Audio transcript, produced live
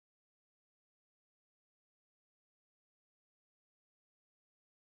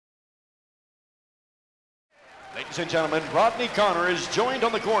Ladies and gentlemen, Rodney Conner is joined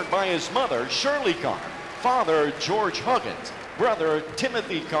on the court by his mother, Shirley Conner, father, George Huggins, brother,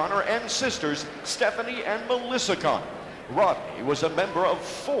 Timothy Conner, and sisters, Stephanie and Melissa Conner. Rodney was a member of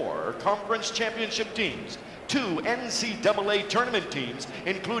 4 conference championship teams, 2 NCAA tournament teams,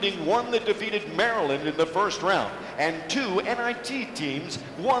 including one that defeated Maryland in the first round, and 2 NIT teams,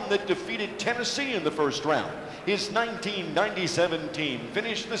 one that defeated Tennessee in the first round. His 1997 team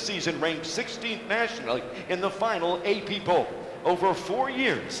finished the season ranked 16th nationally in the final AP poll. Over 4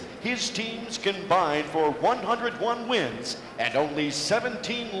 years, his teams combined for 101 wins and only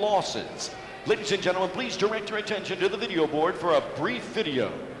 17 losses. Ladies and gentlemen, please direct your attention to the video board for a brief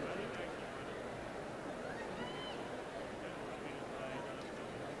video.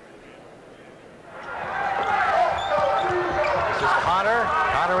 This is Conner.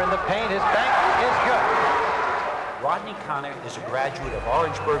 Conner in the paint. His bank is good. Rodney Conner is a graduate of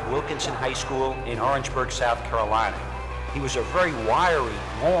Orangeburg-Wilkinson High School in Orangeburg, South Carolina. He was a very wiry,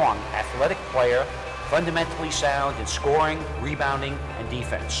 long, athletic player, fundamentally sound in scoring, rebounding, and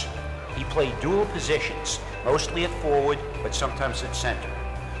defense. He played dual positions, mostly at forward, but sometimes at center.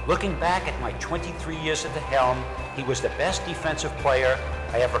 Looking back at my 23 years at the helm, he was the best defensive player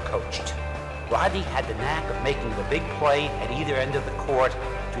I ever coached. Rodney had the knack of making the big play at either end of the court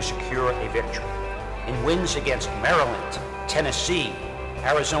to secure a victory. In wins against Maryland, Tennessee,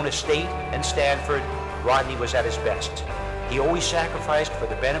 Arizona State, and Stanford, Rodney was at his best. He always sacrificed for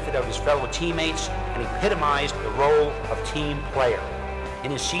the benefit of his fellow teammates and epitomized the role of team player.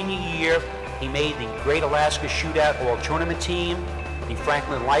 In his senior year, he made the Great Alaska Shootout All-Tournament team, the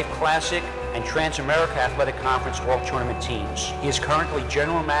Franklin Life Classic, and Trans-America Athletic Conference All-Tournament teams. He is currently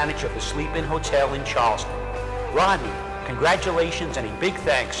general manager of the Sleep-In Hotel in Charleston. Rodney, congratulations and a big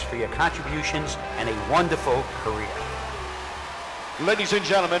thanks for your contributions and a wonderful career. Ladies and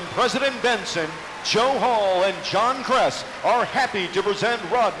gentlemen, President Benson, Joe Hall, and John Kress are happy to present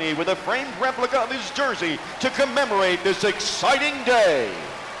Rodney with a framed replica of his jersey to commemorate this exciting day.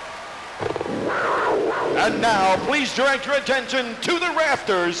 And now, please direct your attention to the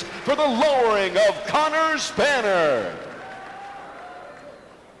rafters for the lowering of Conner's banner.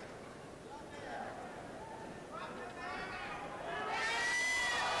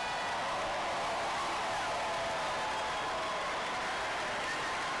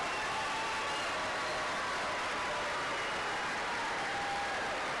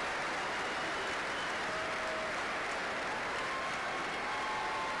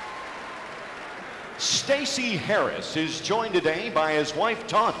 Stacy Harris is joined today by his wife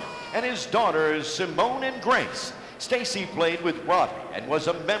Tanya and his daughters Simone and Grace. Stacy played with Rodney and was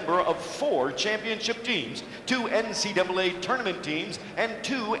a member of 4 championship teams, 2 NCAA tournament teams, and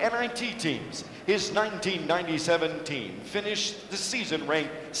 2 NIT teams. His 1997 team finished the season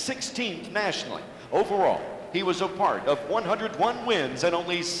ranked 16th nationally. Overall, he was a part of 101 wins and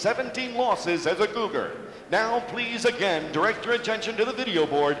only 17 losses as a Cougar. Now, please again direct your attention to the video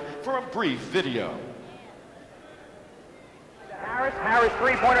board for a brief video. Harris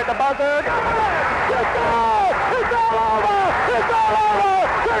three-pointer at the buzzer. It's all over! It's all over!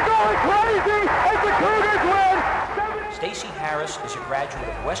 They're going crazy as the Cougars win! Stacy Harris is a graduate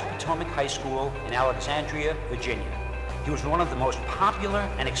of West Potomac High School in Alexandria, Virginia. He was one of the most popular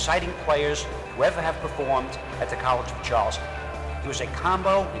and exciting players to ever have performed at the College of Charleston. He was a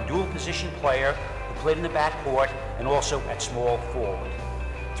combo and dual position player who played in the backcourt and also at small forward.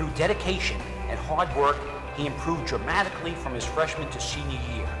 Through dedication and hard work, he improved dramatically from his freshman to senior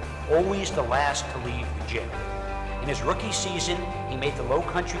year, always the last to leave the gym. In his rookie season, he made the Low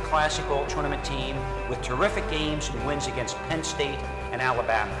Country Classic All-Tournament team with terrific games and wins against Penn State and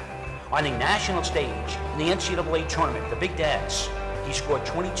Alabama. On the national stage, in the NCAA tournament, the Big Dance, he scored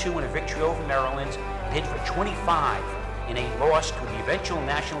 22 in a victory over Maryland and hit for 25 in a loss to the eventual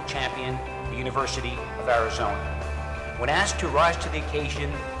national champion, the University of Arizona. When asked to rise to the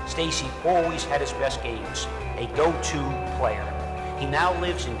occasion, Stacy always had his best games, a go-to player. He now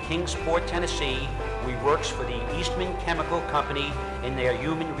lives in Kingsport, Tennessee, where he works for the Eastman Chemical Company in their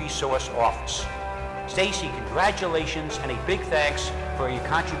human resource office. Stacy, congratulations and a big thanks for your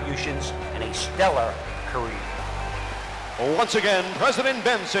contributions and a stellar career. Once again, President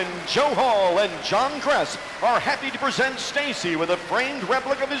Benson, Joe Hall, and John Kress are happy to present Stacy with a framed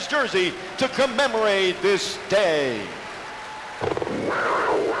replica of his jersey to commemorate this day.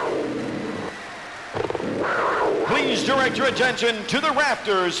 Please direct your attention to the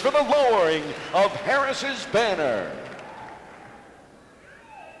rafters for the lowering of Harris's banner.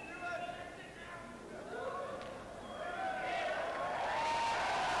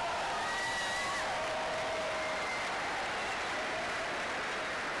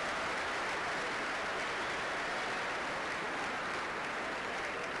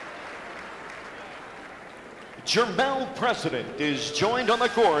 Jermel President is joined on the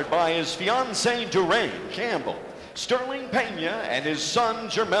court by his fiancée Doreen Campbell, Sterling Pena, and his son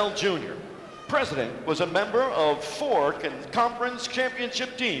Jermel Jr. President was a member of 4 conference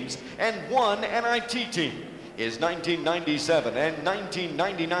championship teams and 1 NIT team. His 1997 and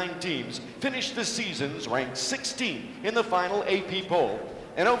 1999 teams finished the seasons ranked 16 in the final AP poll.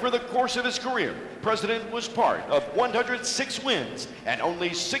 And over the course of his career, President was part of 106 wins and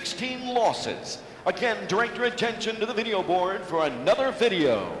only 16 losses. Again, direct your attention to the video board for another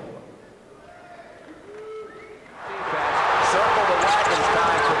video. Circle the wagons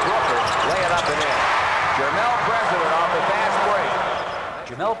time for Brooker. Lay it up and in. Jermel President off the fast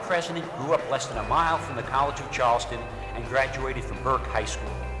break. Jermel President grew up less than a mile from the College of Charleston and graduated from Burke High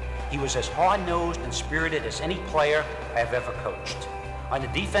School. He was as hard-nosed and spirited as any player I have ever coached. On the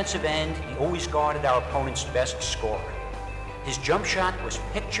defensive end, he always guarded our opponent's best scorer. His jump shot was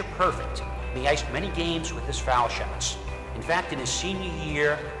picture perfect, and he iced many games with his foul shots. In fact, in his senior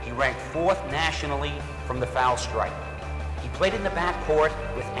year, he ranked 4th nationally from the foul stripe. He played in the backcourt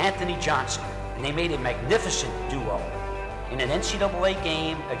with Anthony Johnson, and they made a magnificent duo. In an NCAA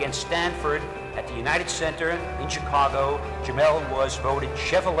game against Stanford at the United Center in Chicago, Jermel was voted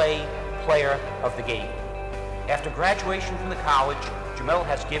Chevrolet Player of the Game. After graduation from the college, Jermel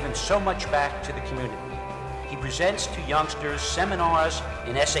has given so much back to the community. He presents to youngsters seminars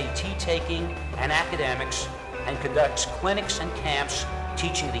in SAT taking and academics, and conducts clinics and camps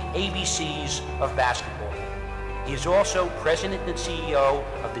teaching the ABCs of basketball. He is also president and CEO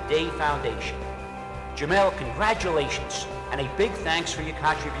of the Day Foundation. Jermel, congratulations, and a big thanks for your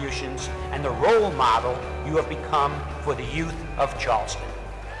contributions and the role model you have become for the youth of Charleston.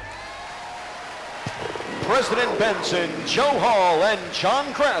 President Benson, Joe Hall, and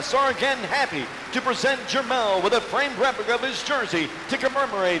John Kress are again happy to present Jermel with a framed replica of his jersey to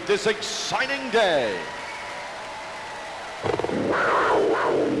commemorate this exciting day.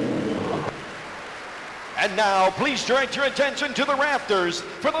 And now, please direct your attention to the rafters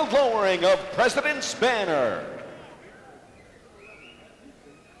for the lowering of President's banner.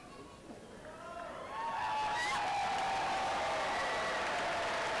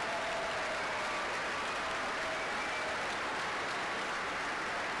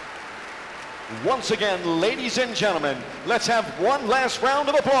 Once again, ladies and gentlemen, let's have one last round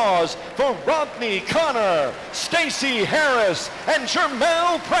of applause for Rodney Conner, Stacy Harris, and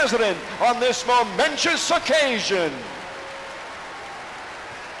Jermel President on this momentous occasion.